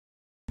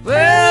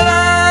Well,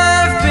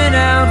 I've been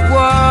out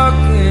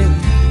walking.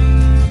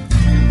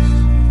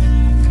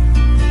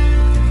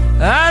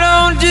 I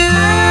don't do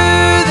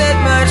that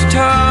much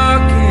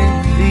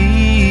talking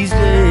these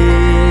days.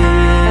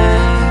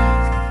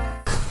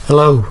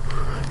 Hello,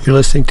 you're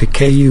listening to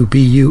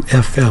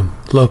KUBU-FM,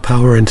 low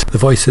power and the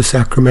voice of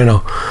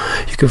Sacramento.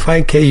 You can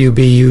find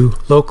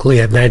KUBU locally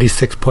at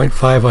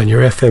 96.5 on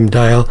your FM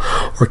dial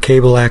or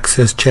cable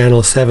access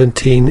channel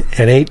 17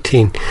 and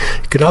 18. You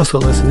can also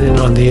listen in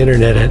on the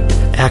internet at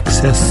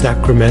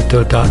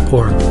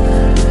accesssacramento.org.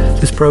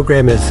 This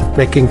program is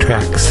Making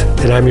Tracks,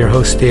 and I'm your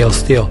host, Dale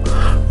Steele.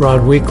 We're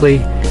on weekly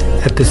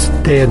at this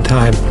day and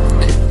time.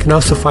 You can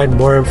also find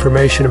more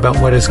information about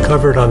what is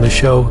covered on the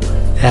show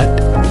at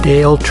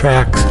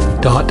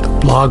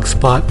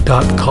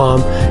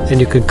daletracks.blogspot.com, and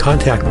you can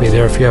contact me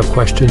there if you have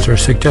questions or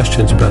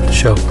suggestions about the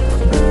show.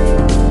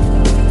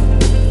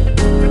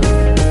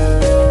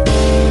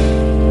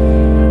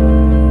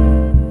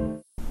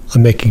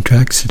 On Making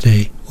Tracks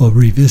today, we'll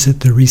revisit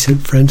the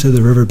recent Friends of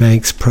the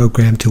Riverbanks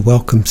program to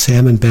welcome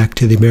salmon back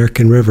to the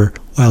American River,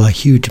 while a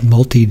huge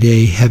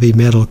multi-day heavy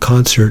metal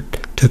concert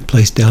took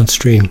place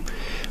downstream.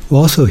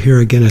 We'll also hear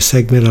again a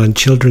segment on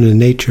children and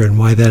nature and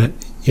why that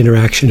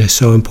interaction is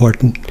so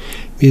important.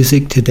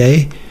 Music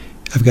today,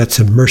 I've got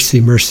some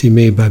Mercy, Mercy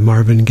Me by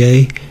Marvin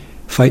Gaye,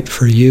 Fight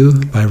for You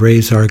by Ray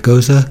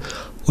Zaragoza,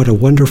 What a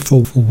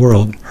Wonderful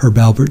World, Herb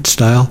Alpert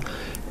style,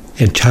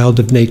 and Child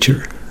of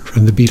Nature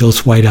from the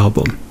Beatles' White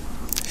Album.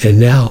 And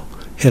now,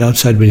 head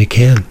outside when you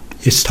can.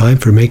 It's time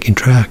for Making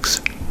Tracks.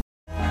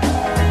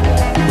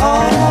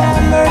 Oh,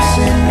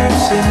 mercy,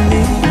 mercy me.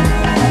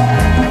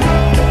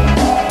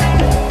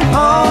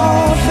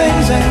 All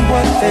things ain't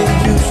what they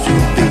used to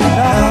be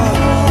now.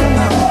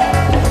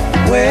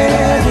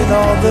 Where did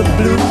all the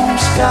blue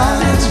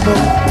skies go?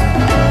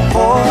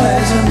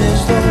 Poison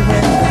is the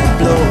wind that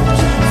blows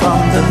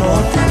from the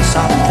north and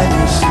south and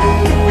east.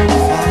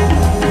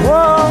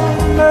 Oh,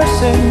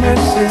 mercy,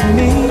 mercy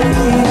me.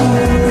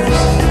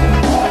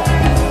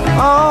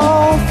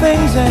 All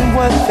things ain't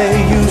what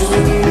they used to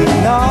be,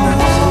 no.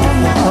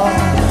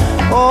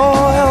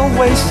 Oil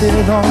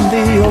wasted on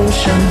the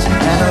oceans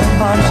and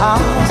upon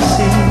our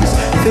seas,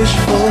 fish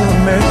full of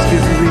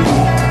mercury.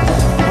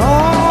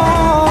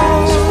 Oh,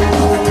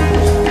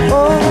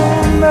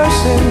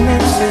 mercy,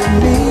 mercy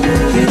me.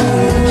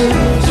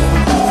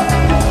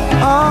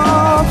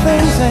 All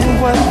things ain't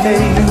what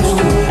they used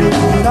to be,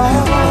 no.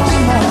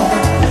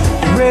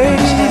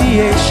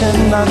 Radiation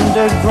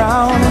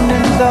underground and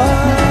in the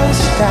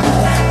sky,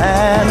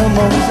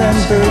 animals and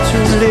birds who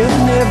live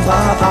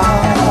nearby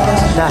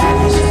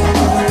die.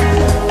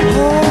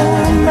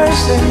 Oh,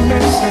 mercy,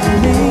 mercy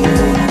me.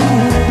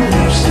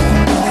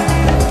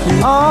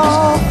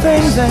 All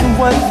things ain't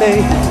what they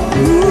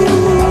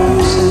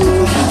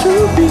used to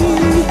be.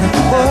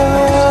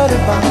 What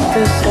about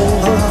this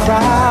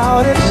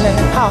overcrowded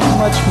land? How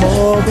much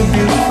more we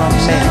use from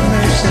man?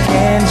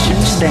 Can't you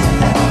stand?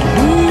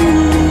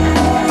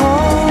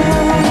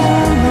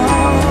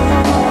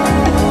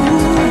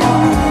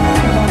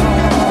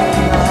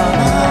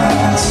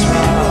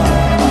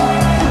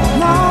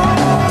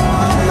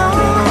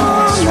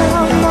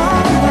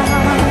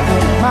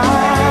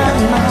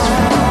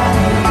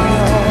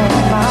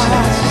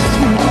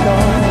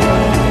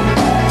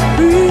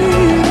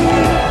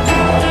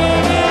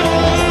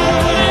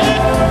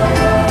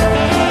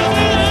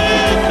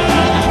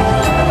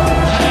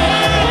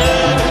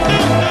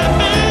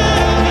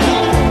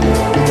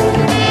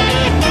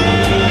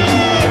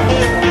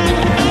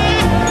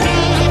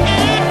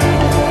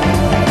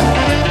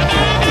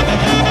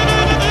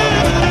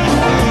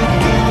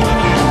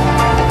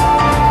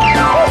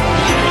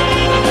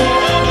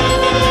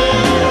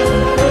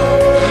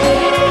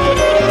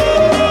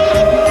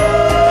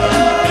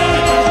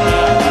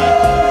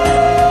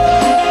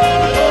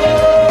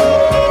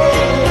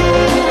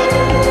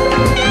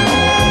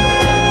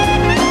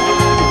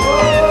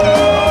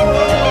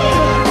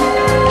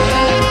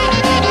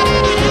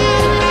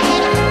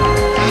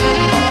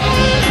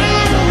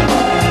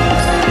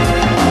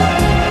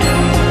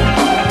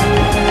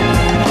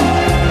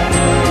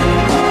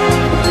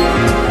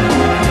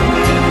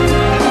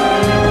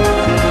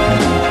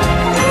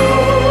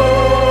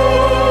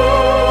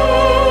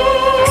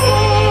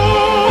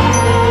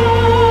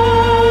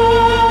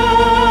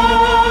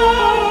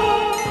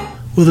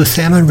 Will the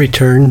salmon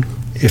return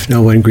if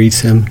no one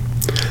greets them?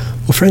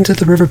 Well, Friends of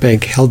the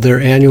Riverbank held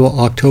their annual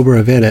October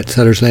event at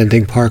Sutter's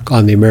Landing Park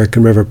on the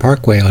American River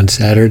Parkway on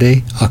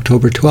Saturday,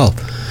 October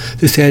 12th.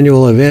 This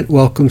annual event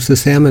welcomes the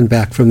salmon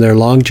back from their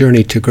long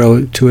journey to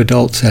grow to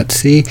adults at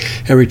sea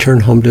and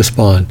return home to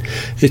spawn.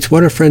 It's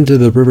one of Friends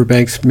of the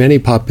Riverbank's many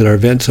popular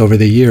events over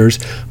the years,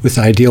 with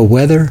ideal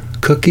weather,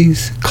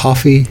 cookies,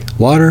 coffee,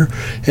 water,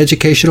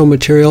 educational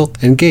material,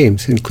 and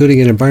games, including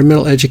an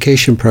environmental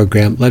education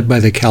program led by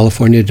the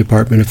California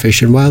Department of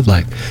Fish and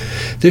Wildlife.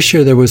 This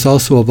year there was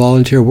also a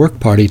volunteer work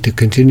party to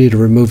continue to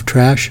remove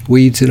trash,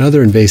 weeds, and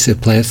other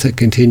invasive plants that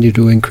continue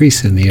to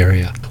increase in the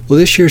area. Well,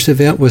 this year's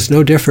event was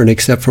no different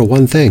except for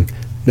one thing.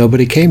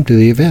 Nobody came to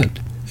the event.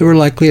 There were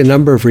likely a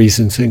number of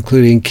reasons,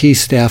 including key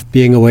staff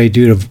being away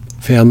due to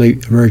family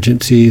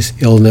emergencies,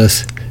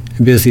 illness,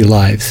 and busy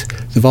lives.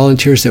 The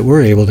volunteers that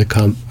were able to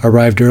come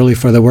arrived early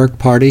for the work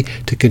party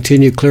to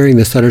continue clearing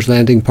the Sutter's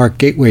Landing Park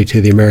gateway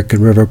to the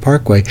American River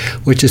Parkway,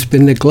 which has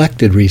been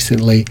neglected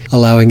recently,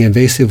 allowing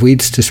invasive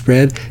weeds to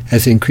spread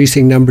as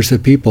increasing numbers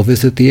of people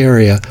visit the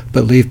area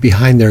but leave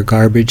behind their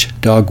garbage,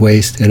 dog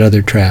waste, and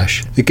other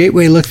trash. The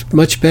gateway looks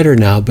much better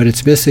now, but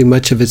it's missing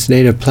much of its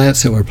native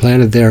plants that were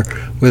planted there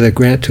with a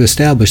grant to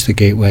establish the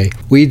gateway.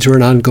 Weeds were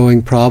an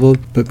ongoing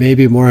problem, but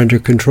maybe more under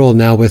control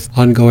now with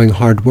ongoing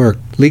hard work.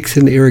 Leaks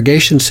in the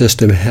irrigation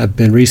system have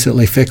been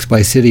recently fixed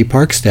by city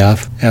park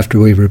staff after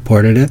we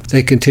reported it.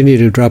 They continue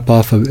to drop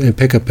off and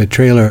pick up a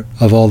trailer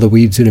of all the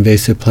weeds and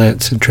invasive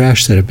plants and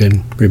trash that have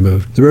been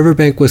removed. The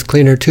riverbank was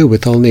cleaner too,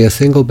 with only a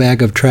single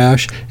bag of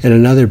trash and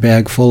another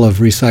bag full of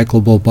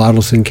recyclable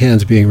bottles and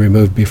cans being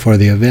removed before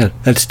the event.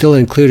 That still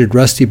included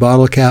rusty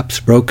bottle caps,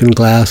 broken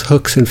glass,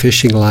 hooks and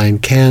fishing line,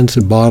 cans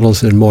and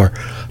bottles, and more.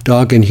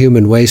 Dog and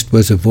human waste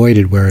was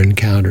avoided where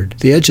encountered.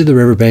 The edge of the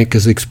riverbank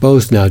is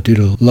exposed now due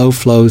to low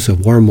flows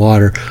of warm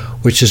water,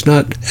 which is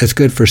not as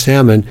good for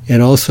salmon,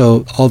 and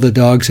also all the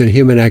dogs and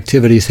human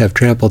activities have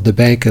trampled the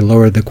bank and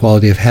lowered the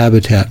quality of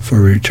habitat for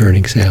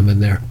returning salmon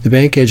there. The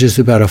bank edge is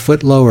about a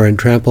foot lower and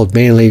trampled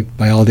mainly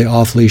by all the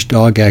off-leash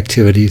dog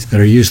activities that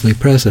are usually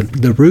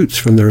present. The roots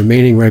from the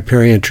remaining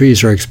riparian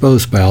trees are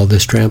exposed by all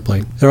this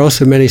trampling. There are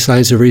also many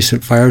signs of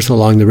recent fires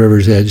along the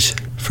river's edge,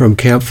 from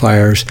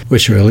campfires,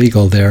 which are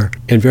illegal there,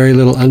 and very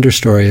little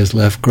understory is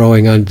left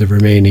growing on the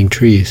remaining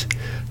trees.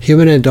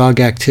 Human and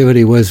dog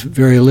activity was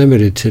very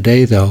limited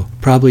today, though,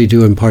 probably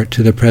due in part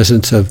to the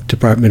presence of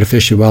Department of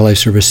Fish and Wildlife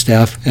Service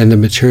staff and the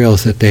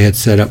materials that they had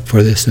set up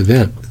for this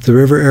event. The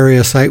river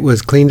area site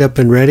was cleaned up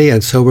and ready,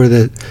 and so were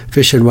the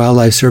Fish and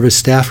Wildlife Service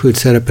staff who had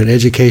set up an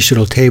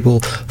educational table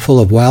full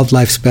of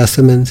wildlife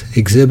specimens,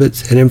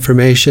 exhibits, and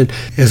information,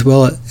 as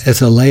well as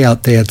a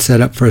layout they had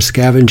set up for a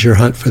scavenger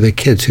hunt for the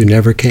kids who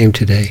never came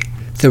today.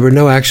 There were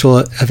no actual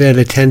event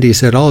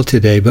attendees at all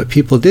today, but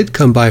people did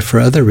come by for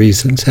other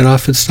reasons and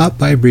often stopped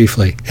by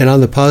briefly. And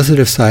on the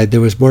positive side, there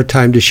was more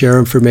time to share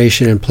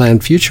information and plan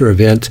future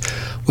events,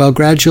 while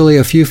gradually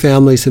a few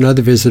families and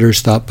other visitors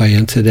stopped by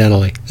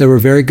incidentally. There were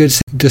very good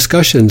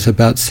discussions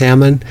about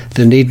salmon,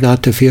 the need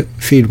not to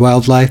feed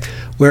wildlife,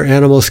 where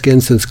animal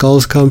skins and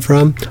skulls come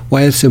from,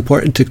 why it's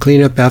important to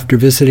clean up after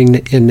visiting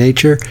in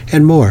nature,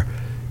 and more.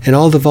 And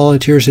all the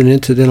volunteers and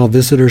incidental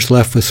visitors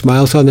left with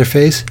smiles on their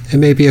face and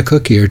maybe a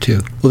cookie or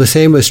two. Well, the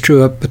same was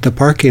true up at the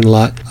parking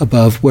lot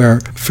above, where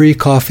free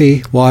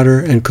coffee, water,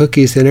 and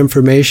cookies and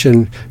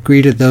information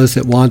greeted those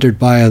that wandered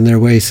by on their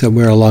way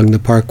somewhere along the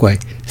parkway.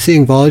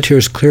 Seeing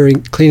volunteers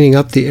cleaning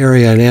up the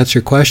area and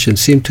answer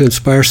questions seemed to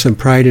inspire some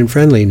pride and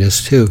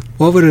friendliness, too.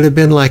 What would it have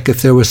been like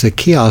if there was a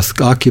kiosk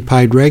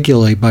occupied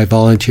regularly by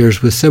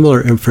volunteers with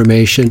similar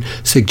information,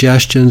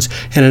 suggestions,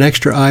 and an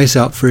extra eyes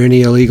out for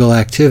any illegal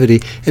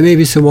activity, and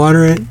maybe some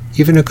water and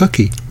even a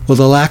cookie? Well,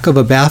 the lack of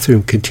a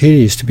bathroom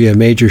continues to be a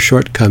major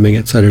shortcoming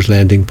at Sutter's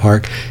Landing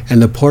Park,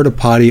 and the porta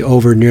potty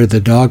over near the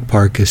dog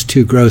park is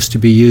too gross to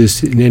be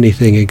used in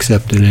anything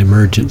except an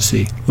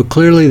emergency. Well,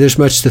 clearly there's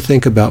much to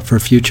think about for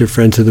future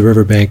Friends of the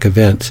Riverbank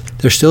events.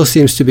 There still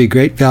seems to be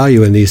great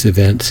value in these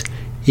events,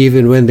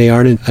 even when they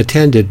aren't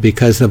attended,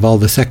 because of all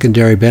the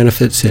secondary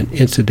benefits and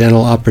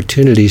incidental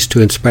opportunities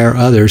to inspire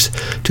others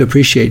to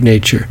appreciate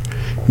nature.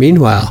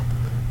 Meanwhile,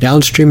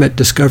 downstream at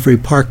Discovery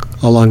Park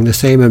along the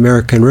same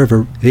American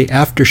River, the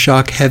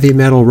Aftershock Heavy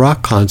Metal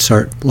Rock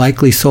Concert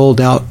likely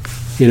sold out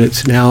in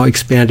its now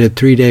expanded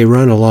 3-day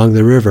run along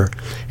the river.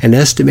 An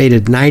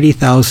estimated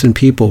 90,000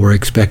 people were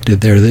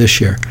expected there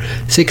this year.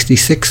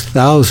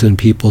 66,000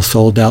 people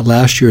sold out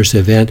last year's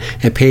event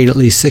and paid at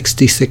least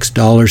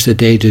 $66 a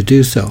day to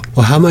do so.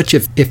 Well, how much,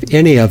 if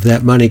any, of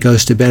that money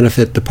goes to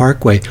benefit the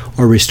parkway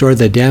or restore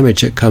the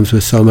damage that comes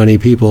with so many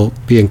people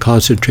being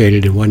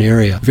concentrated in one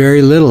area?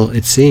 Very little,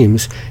 it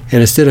seems,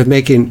 and instead of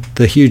making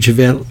the huge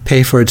event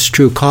pay for its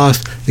true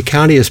cost, the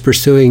county is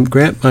pursuing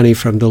grant money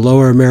from the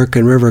Lower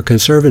American River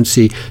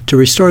Conservancy to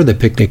restore the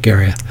picnic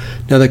area.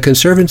 Now, the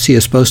Conservancy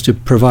is supposed to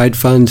provide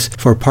funds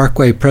for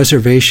parkway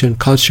preservation,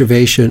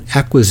 conservation,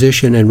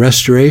 acquisition, and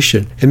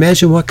restoration.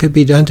 Imagine what could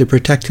be done to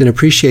protect and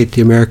appreciate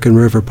the American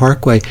River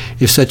Parkway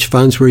if such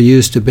funds were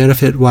used to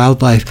benefit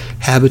wildlife,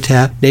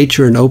 habitat,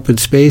 nature, and open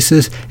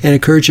spaces, and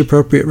encourage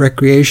appropriate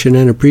recreation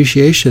and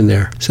appreciation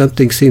there.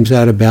 Something seems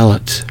out of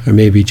balance, or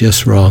maybe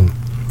just wrong.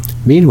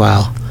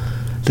 Meanwhile,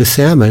 the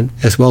salmon,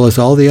 as well as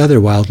all the other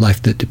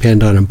wildlife that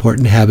depend on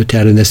important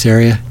habitat in this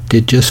area,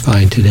 did just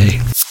fine today.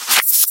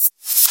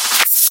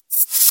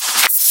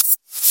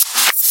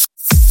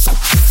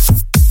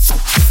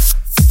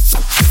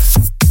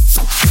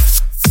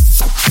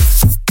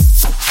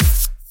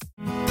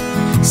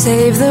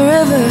 Save the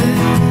river,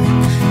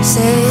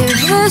 save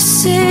the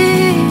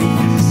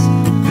seas,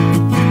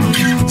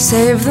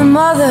 save the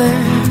mother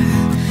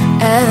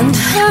and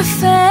her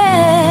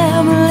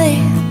family.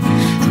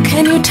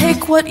 Can you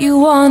take what you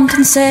want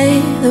and say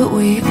that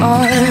we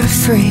are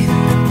free?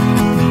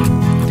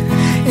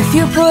 If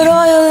you put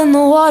oil in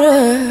the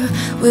water,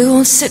 we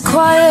won't sit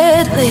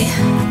quietly.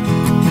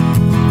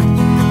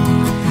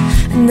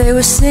 And they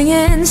were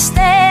singing,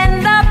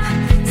 stand up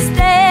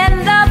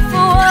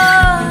for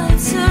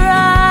what's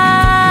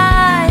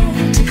right.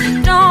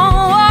 Don't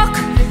walk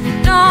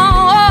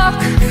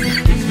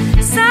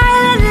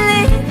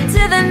silently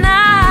into the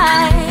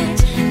night.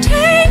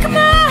 Take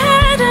my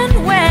hand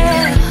and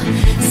we'll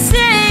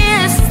see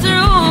us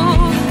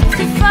through. If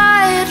you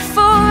fight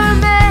for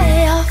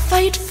me, I'll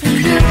fight for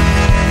you.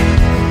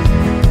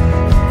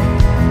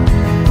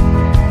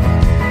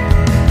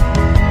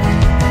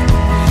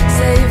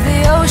 Save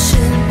the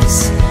oceans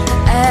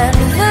and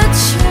the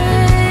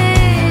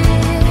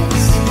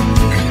trees.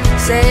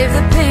 Save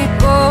the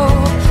people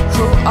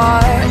who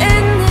are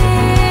in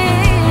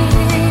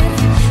need.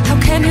 How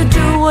can you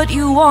do what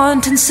you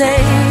want and say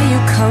you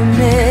come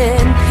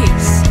in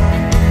peace?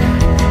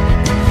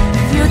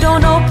 If you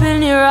don't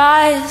open your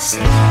eyes,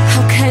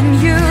 how can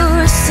you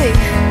see?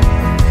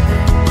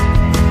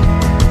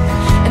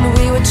 And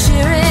we were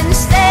cheering,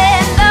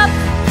 stand up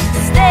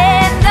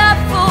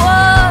for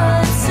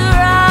what's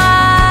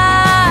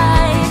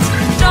right.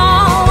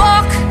 Don't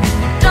walk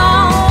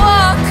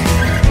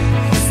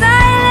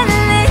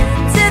silently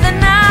to the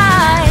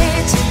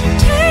night.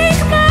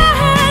 Take my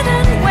hand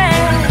and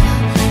we'll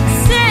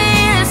see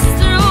us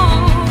through.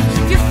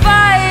 If you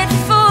fight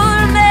for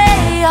me,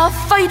 I'll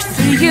fight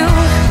for you.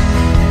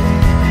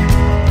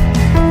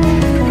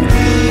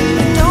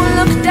 Don't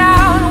look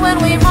down when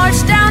we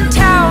march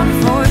downtown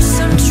for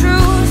some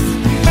truth.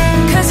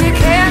 'Cause you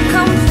can't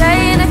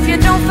complain if you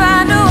don't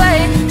find a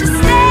way to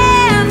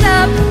stand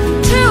up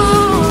to.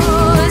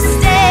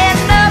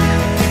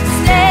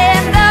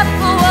 Stand up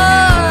for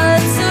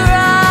what's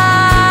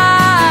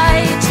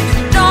right.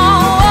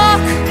 Don't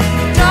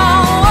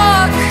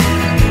walk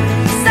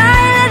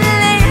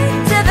silently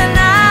into the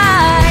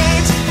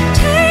night.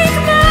 Take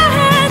my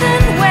hand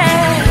and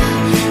we'll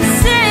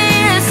see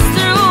us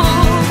through.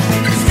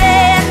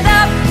 Stand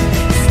up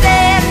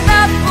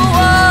for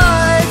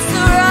what's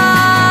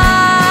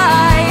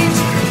right.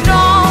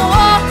 Don't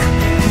walk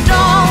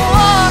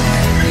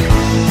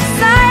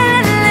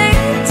silently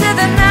into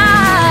the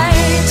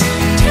night.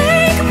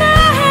 Take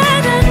my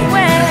hand and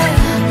we'll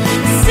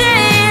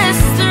see us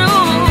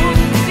through.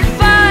 If you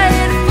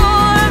fight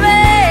for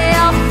me,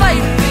 I'll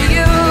fight for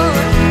you.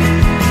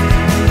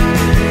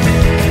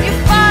 If you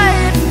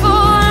fight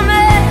for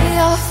me,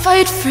 I'll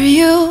fight for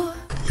you.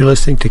 You're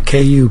listening to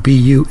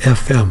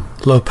KUBU-FM,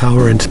 low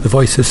power into the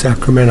voice of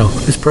Sacramento.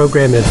 This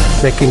program is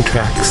Making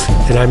Tracks,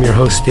 and I'm your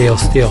host, Dale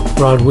Steele.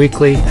 We're on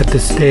weekly at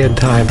this day and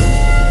time.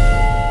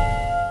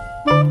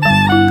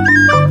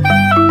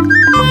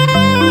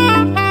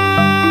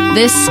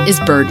 This is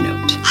Bird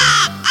Note.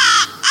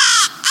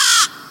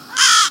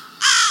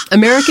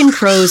 American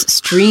crows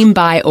stream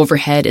by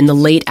overhead in the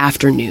late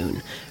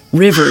afternoon.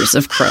 Rivers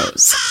of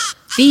crows.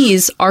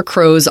 These are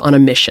crows on a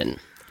mission.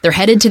 They're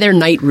headed to their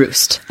night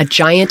roost, a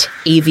giant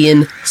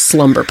avian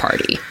slumber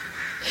party.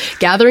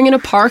 Gathering in a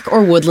park or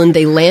woodland,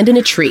 they land in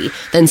a tree,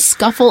 then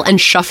scuffle and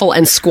shuffle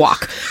and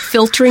squawk,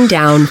 filtering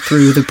down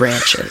through the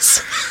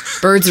branches.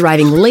 Birds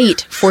arriving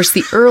late force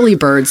the early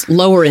birds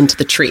lower into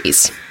the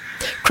trees.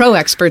 Crow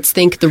experts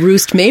think the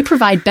roost may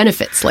provide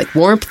benefits like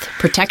warmth,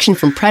 protection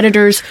from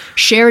predators,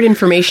 shared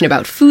information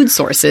about food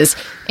sources,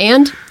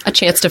 and a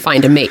chance to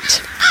find a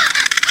mate.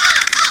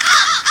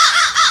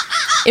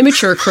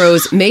 Immature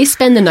crows may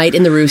spend the night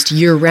in the roost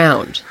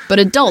year-round, but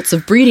adults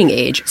of breeding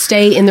age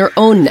stay in their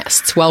own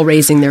nests while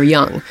raising their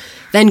young,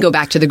 then go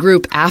back to the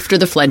group after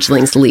the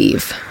fledglings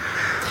leave.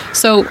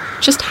 So,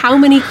 just how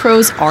many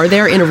crows are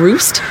there in a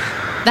roost?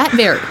 That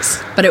varies,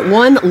 but at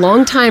one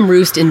longtime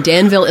roost in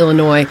Danville,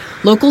 Illinois,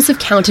 locals have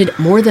counted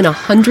more than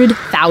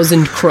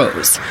 100,000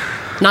 crows.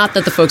 Not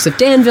that the folks of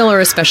Danville are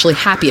especially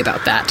happy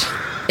about that.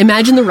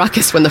 Imagine the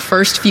ruckus when the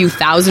first few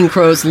thousand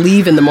crows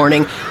leave in the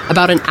morning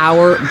about an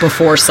hour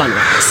before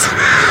sunrise.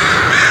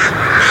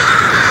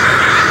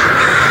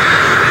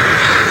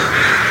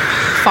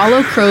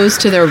 Follow crows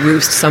to their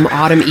roost some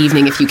autumn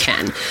evening if you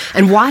can,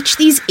 and watch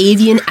these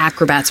avian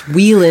acrobats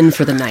wheel in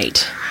for the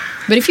night.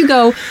 But if you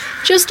go,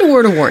 just a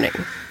word of warning.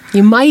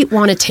 You might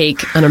want to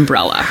take an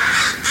umbrella.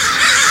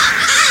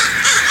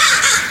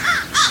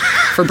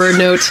 For Bird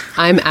Note,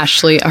 I'm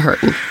Ashley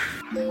Aherton.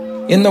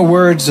 In the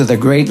words of the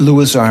great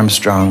Louis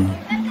Armstrong,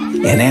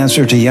 in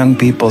answer to young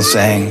people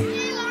saying,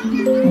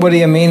 "What do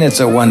you mean it's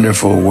a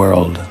wonderful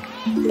world?"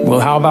 "Well,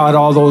 how about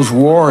all those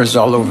wars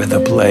all over the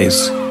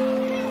place?"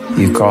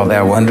 "You call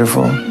that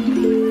wonderful?"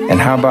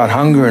 "And how about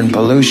hunger and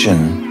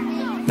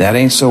pollution?" "That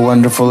ain't so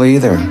wonderful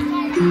either."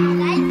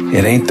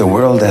 "It ain't the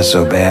world that's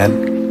so bad.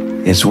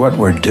 It's what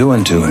we're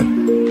doing to it."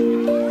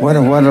 What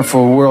a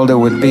wonderful world it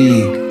would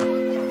be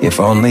if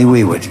only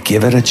we would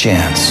give it a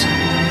chance.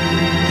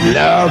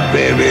 Love,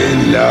 baby,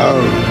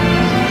 love.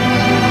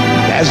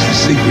 That's the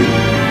secret.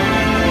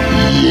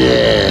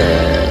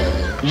 Yeah.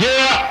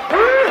 Yeah.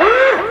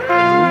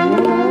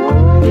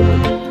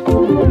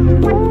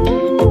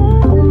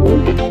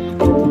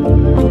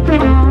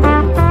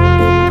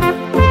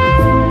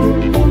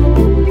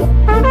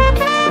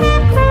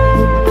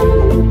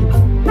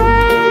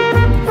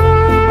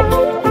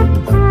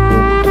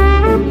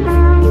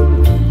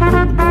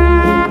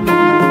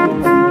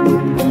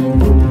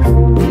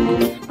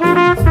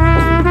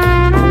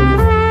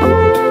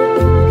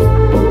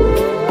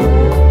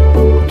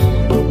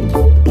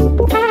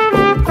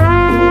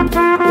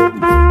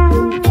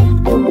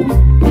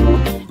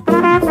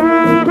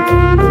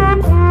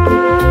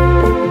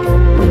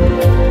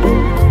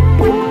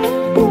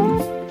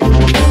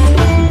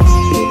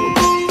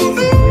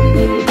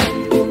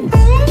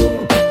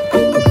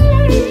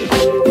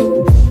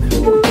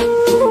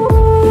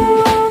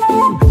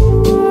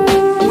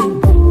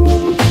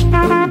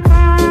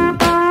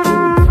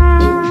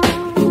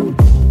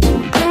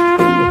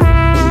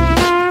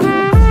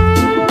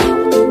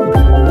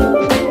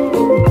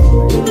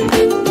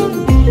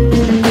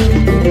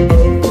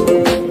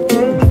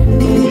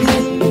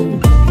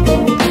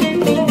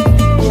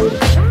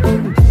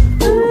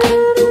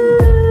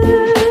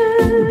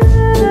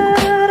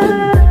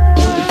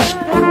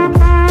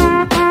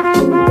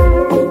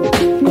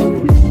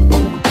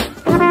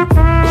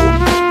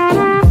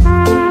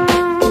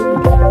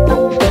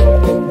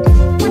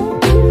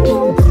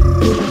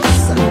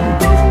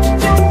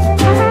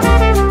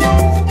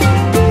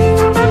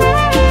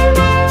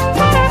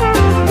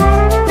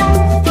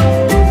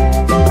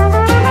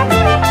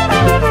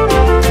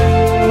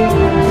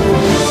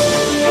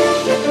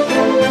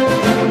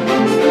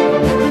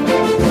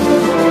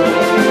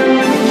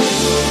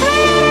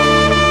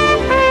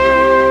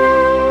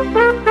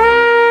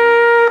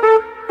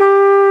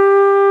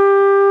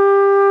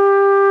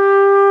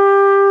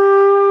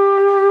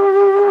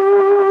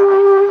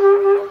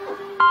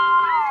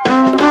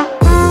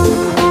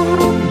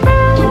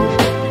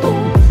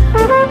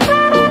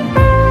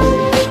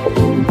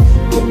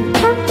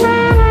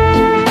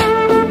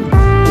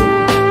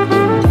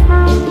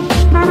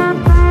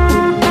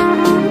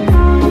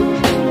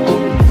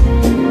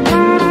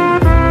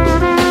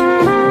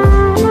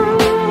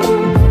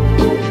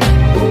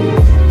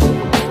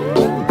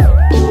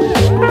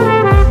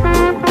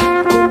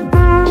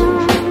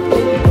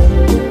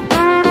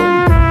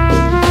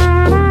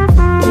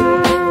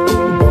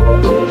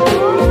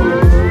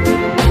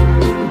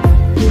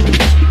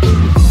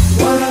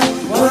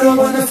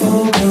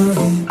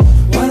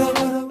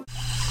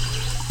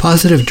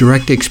 Positive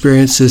direct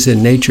experiences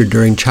in nature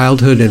during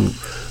childhood and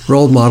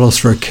role models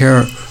for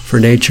care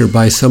for nature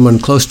by someone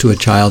close to a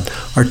child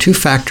are two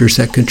factors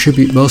that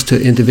contribute most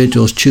to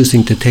individuals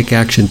choosing to take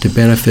action to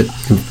benefit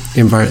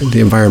the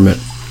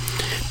environment.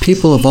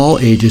 People of all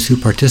ages who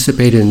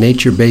participate in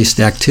nature-based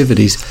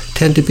activities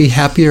tend to be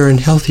happier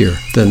and healthier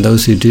than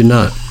those who do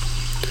not.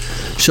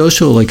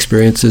 Social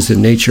experiences in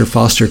nature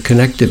foster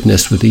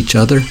connectiveness with each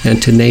other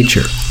and to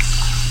nature.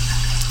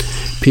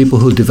 People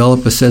who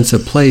develop a sense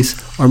of place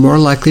are more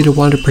likely to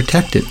want to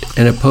protect it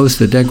and oppose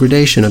the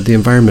degradation of the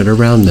environment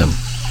around them.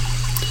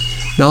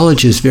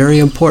 Knowledge is very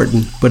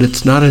important, but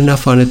it's not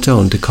enough on its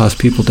own to cause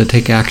people to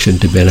take action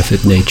to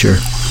benefit nature.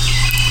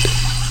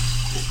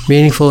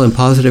 Meaningful and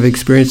positive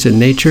experience in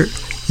nature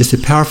is a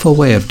powerful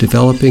way of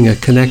developing a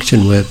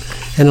connection with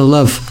and a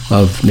love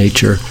of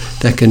nature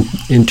that can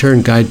in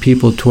turn guide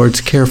people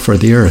towards care for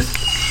the earth.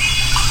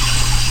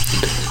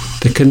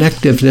 The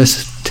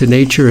connectiveness to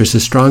nature is a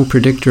strong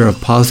predictor of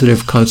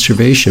positive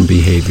conservation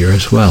behavior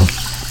as well.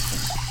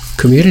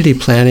 Community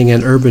planning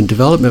and urban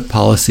development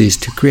policies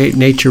to create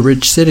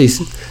nature-rich cities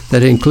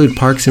that include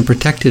parks and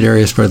protected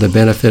areas for the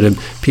benefit of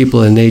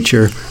people and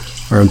nature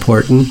are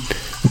important.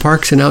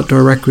 Parks and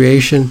outdoor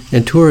recreation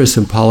and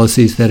tourism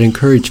policies that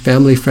encourage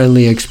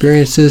family-friendly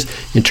experiences,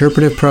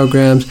 interpretive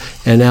programs,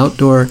 and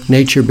outdoor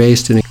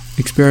nature-based and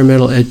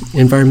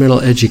environmental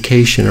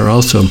education are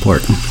also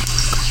important.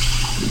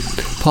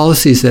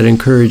 Policies that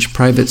encourage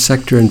private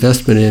sector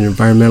investment in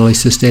environmentally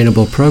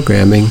sustainable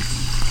programming,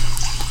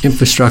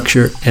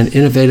 infrastructure, and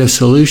innovative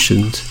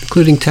solutions,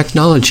 including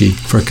technology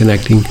for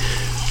connecting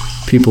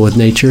people with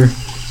nature,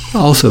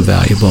 are also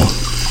valuable.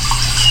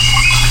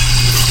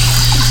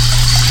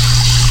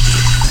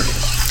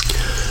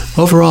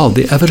 Overall,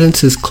 the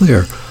evidence is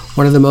clear.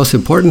 One of the most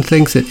important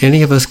things that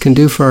any of us can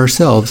do for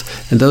ourselves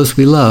and those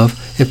we love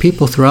and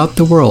people throughout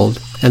the world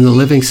and the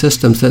living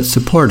systems that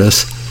support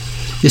us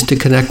is to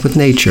connect with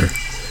nature.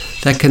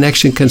 That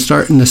connection can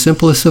start in the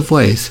simplest of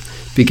ways,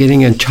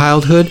 beginning in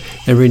childhood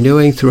and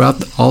renewing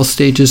throughout all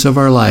stages of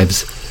our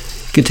lives.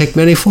 It can take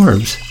many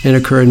forms and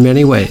occur in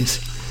many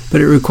ways,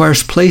 but it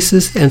requires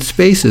places and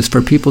spaces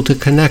for people to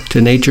connect to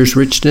nature's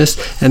richness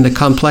and the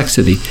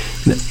complexity,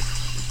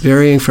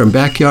 varying from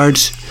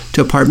backyards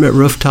to apartment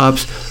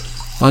rooftops,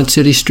 on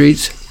city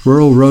streets,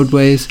 rural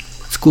roadways,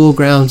 school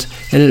grounds,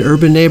 and in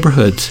urban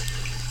neighborhoods,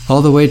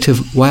 all the way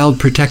to wild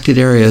protected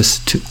areas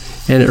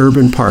and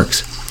urban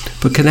parks.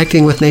 But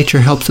connecting with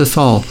nature helps us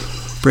all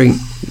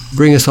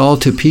bring us all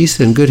to peace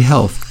and good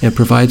health and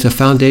provides a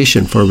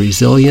foundation for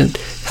resilient,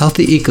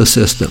 healthy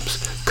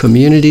ecosystems,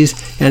 communities,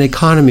 and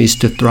economies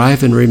to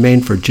thrive and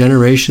remain for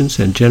generations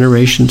and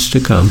generations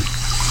to come.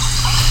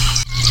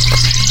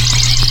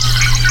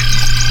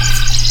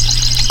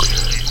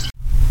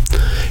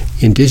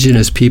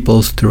 Indigenous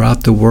peoples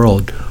throughout the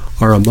world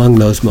are among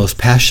those most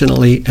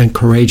passionately and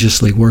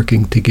courageously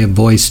working to give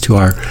voice to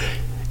our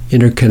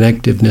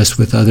interconnectedness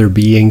with other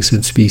beings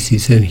and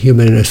species and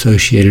human and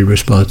associated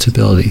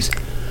responsibilities.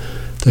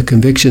 The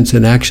convictions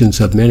and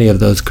actions of many of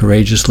those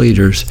courageous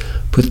leaders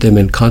put them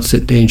in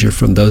constant danger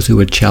from those who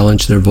would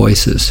challenge their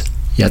voices,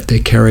 yet they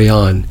carry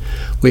on.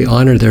 We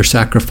honor their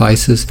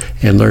sacrifices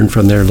and learn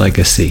from their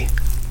legacy.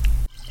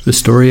 The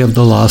story of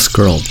the lost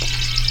girl.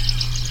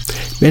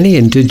 Many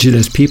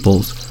indigenous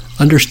peoples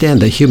understand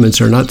that humans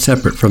are not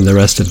separate from the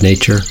rest of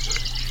nature.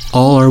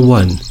 All are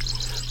one.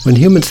 When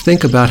humans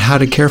think about how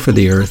to care for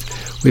the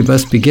earth, we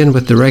must begin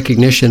with the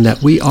recognition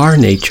that we are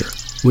nature.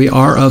 We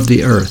are of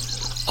the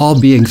earth.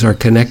 All beings are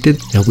connected,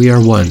 and we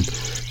are one.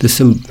 The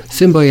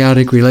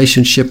symbiotic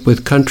relationship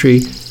with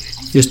country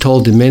is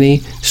told in many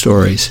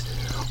stories,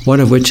 one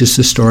of which is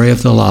the story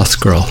of the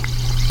lost girl.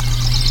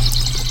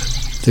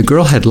 The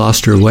girl had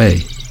lost her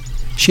way.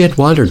 She had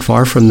wandered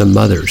far from the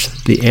mothers,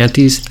 the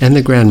aunties, and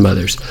the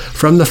grandmothers,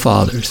 from the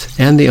fathers,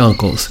 and the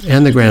uncles,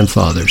 and the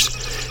grandfathers.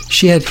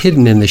 She had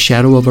hidden in the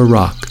shadow of a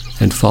rock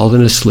and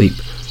fallen asleep,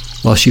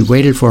 while she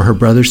waited for her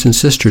brothers and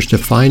sisters to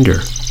find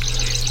her.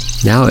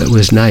 Now it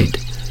was night,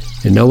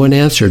 and no one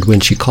answered when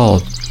she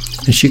called,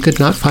 and she could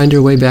not find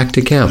her way back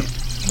to camp.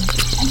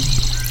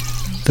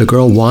 The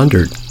girl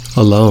wandered,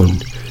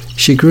 alone.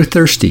 She grew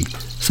thirsty,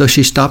 so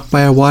she stopped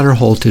by a water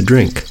hole to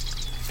drink,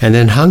 and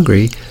then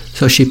hungry,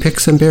 so she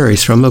picked some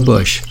berries from a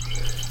bush.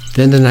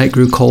 Then the night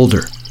grew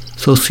colder,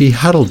 so she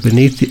huddled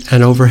beneath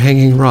an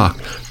overhanging rock,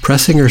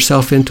 pressing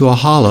herself into a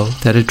hollow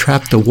that had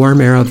trapped the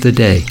warm air of the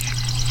day.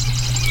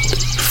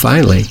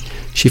 Finally,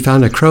 she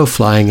found a crow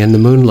flying in the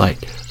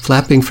moonlight,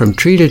 flapping from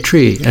tree to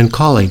tree and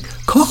calling,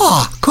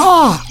 "Caw,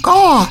 caw,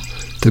 caw!"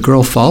 The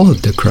girl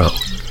followed the crow.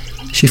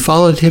 She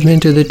followed him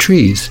into the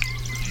trees,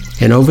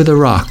 and over the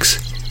rocks,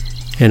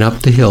 and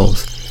up the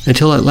hills,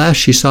 until at last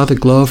she saw the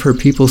glow of her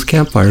people's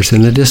campfires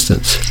in the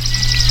distance.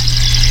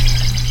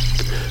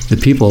 The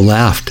people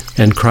laughed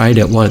and cried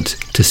at once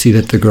to see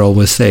that the girl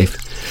was safe.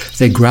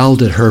 They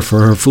growled at her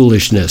for her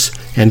foolishness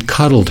and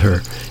cuddled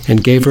her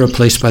and gave her a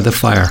place by the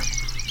fire.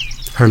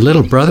 Her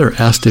little brother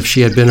asked if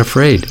she had been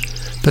afraid,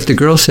 but the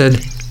girl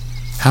said,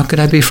 "How could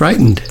I be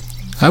frightened?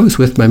 I was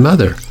with my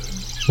mother.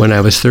 When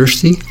I was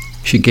thirsty,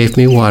 she gave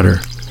me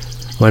water.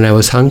 When I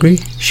was hungry,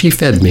 she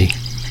fed me.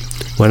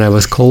 When I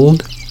was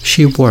cold,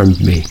 she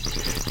warmed me.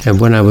 And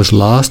when I was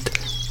lost,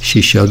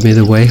 she showed me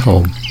the way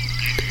home.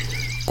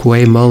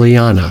 Kwe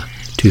Moliana,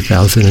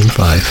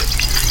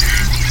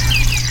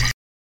 2005.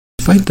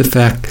 Despite the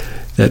fact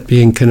that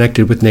being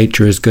connected with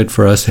nature is good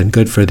for us and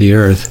good for the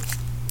earth,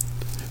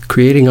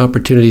 creating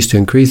opportunities to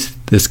increase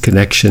this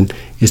connection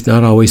is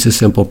not always a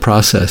simple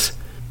process.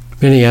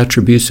 Many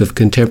attributes of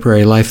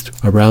contemporary life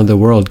around the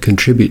world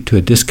contribute to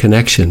a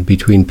disconnection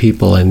between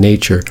people and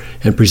nature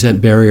and present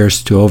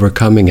barriers to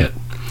overcoming it.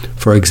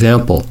 For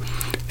example,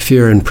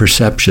 fear and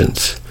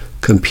perceptions,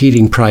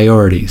 competing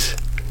priorities,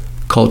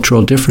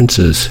 cultural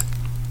differences,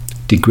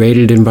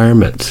 degraded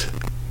environments,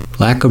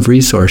 lack of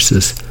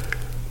resources,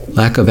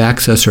 lack of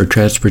access or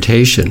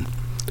transportation,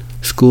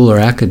 school or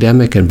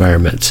academic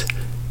environments,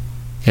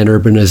 and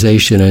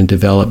urbanization and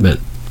development.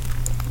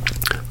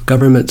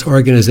 Governments,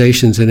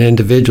 organizations, and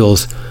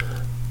individuals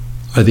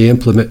are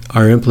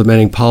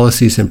implementing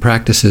policies and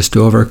practices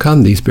to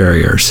overcome these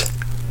barriers.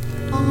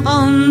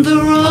 On the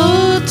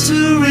road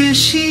to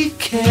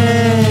Rishikesh,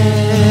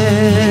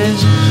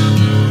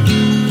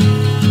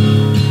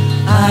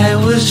 I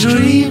was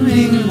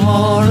dreaming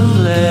more or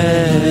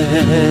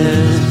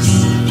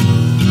less,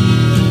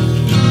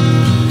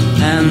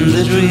 and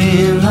the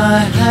dream I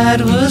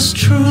had was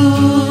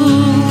true.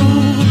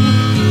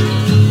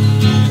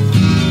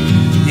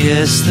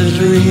 Yes, the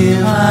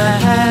dream I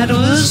had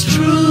was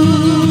true.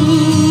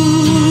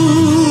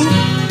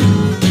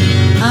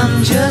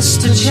 I'm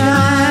just a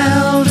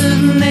child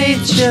of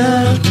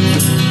nature.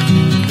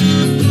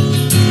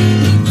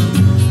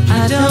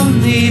 I don't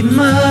need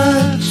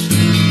much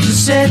to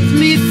set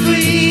me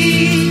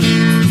free.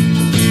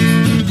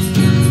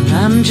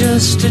 I'm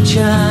just a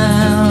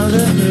child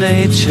of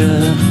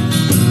nature.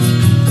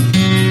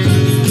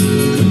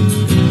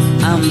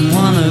 I'm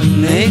one of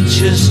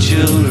nature's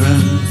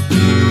children.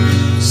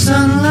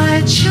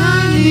 Sunlight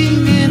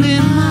shining in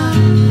my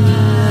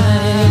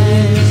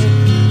eyes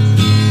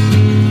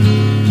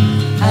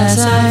as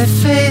I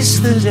face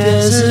the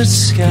desert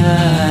skies,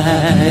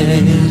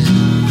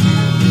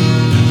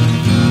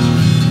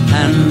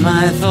 and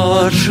my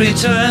thoughts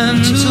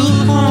return to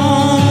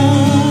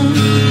home.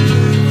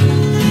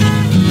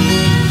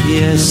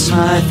 Yes,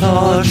 my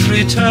thoughts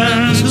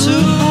return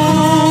to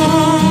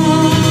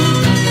home.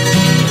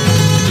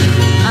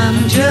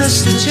 I'm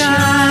just a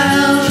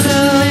child of nature.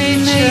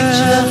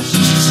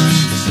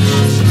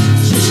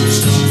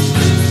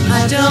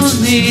 I don't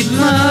need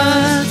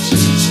much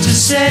to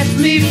set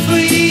me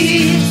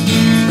free.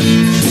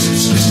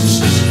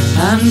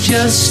 I'm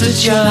just a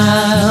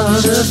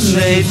child of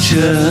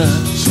nature.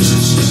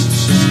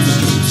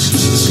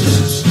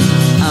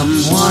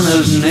 I'm one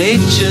of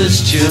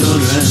nature's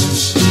children.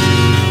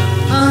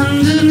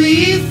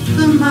 Underneath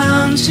the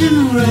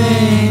mountain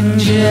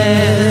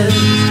ranges,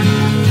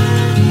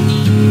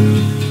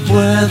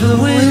 where the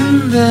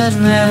wind that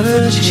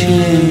never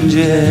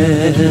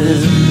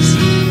changes,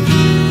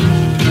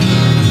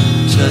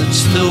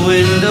 touch the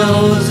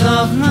windows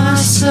of my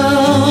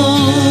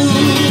soul,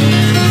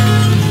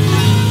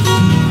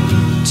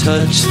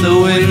 touch the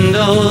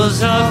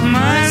windows of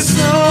my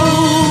soul.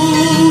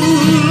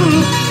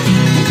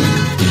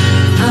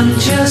 I'm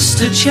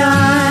just a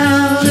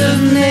child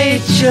of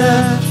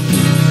nature.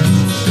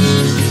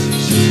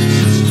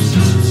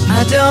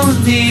 I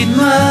don't need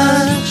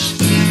much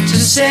to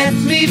set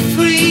me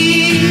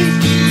free.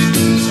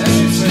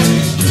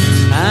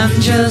 I'm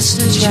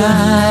just a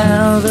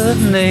child of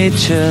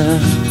nature.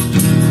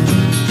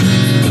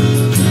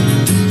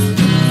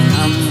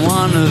 I'm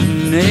one of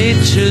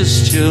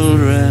nature's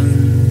children.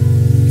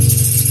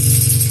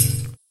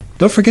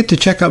 Don't forget to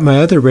check out my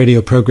other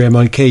radio program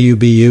on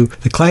KUBU.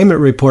 The Climate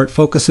Report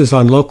focuses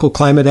on local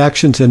climate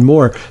actions and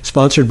more,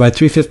 sponsored by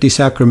 350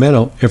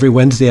 Sacramento every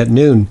Wednesday at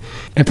noon.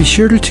 And be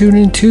sure to tune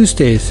in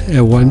Tuesdays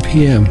at 1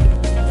 p.m.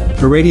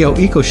 for Radio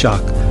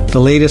EcoShock, the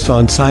latest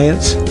on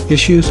science,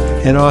 issues,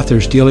 and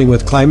authors dealing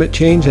with climate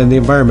change and the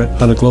environment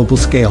on a global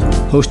scale.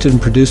 Hosted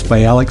and produced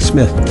by Alex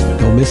Smith.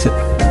 Don't miss it.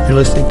 You're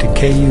listening to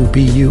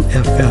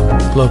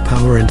KUBU-FM, Low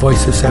Power and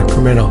Voice of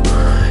Sacramento.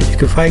 You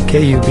can find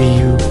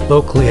KUBU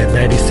locally at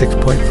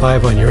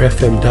 96.5 on your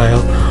FM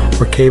dial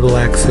or cable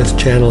access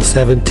channel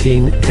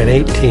 17 and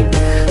 18.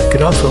 You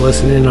can also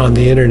listen in on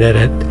the internet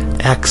at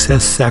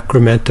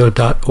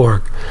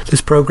accesssacramento.org.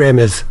 This program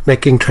is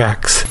Making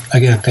Tracks.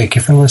 Again, thank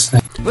you for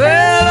listening.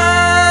 Well,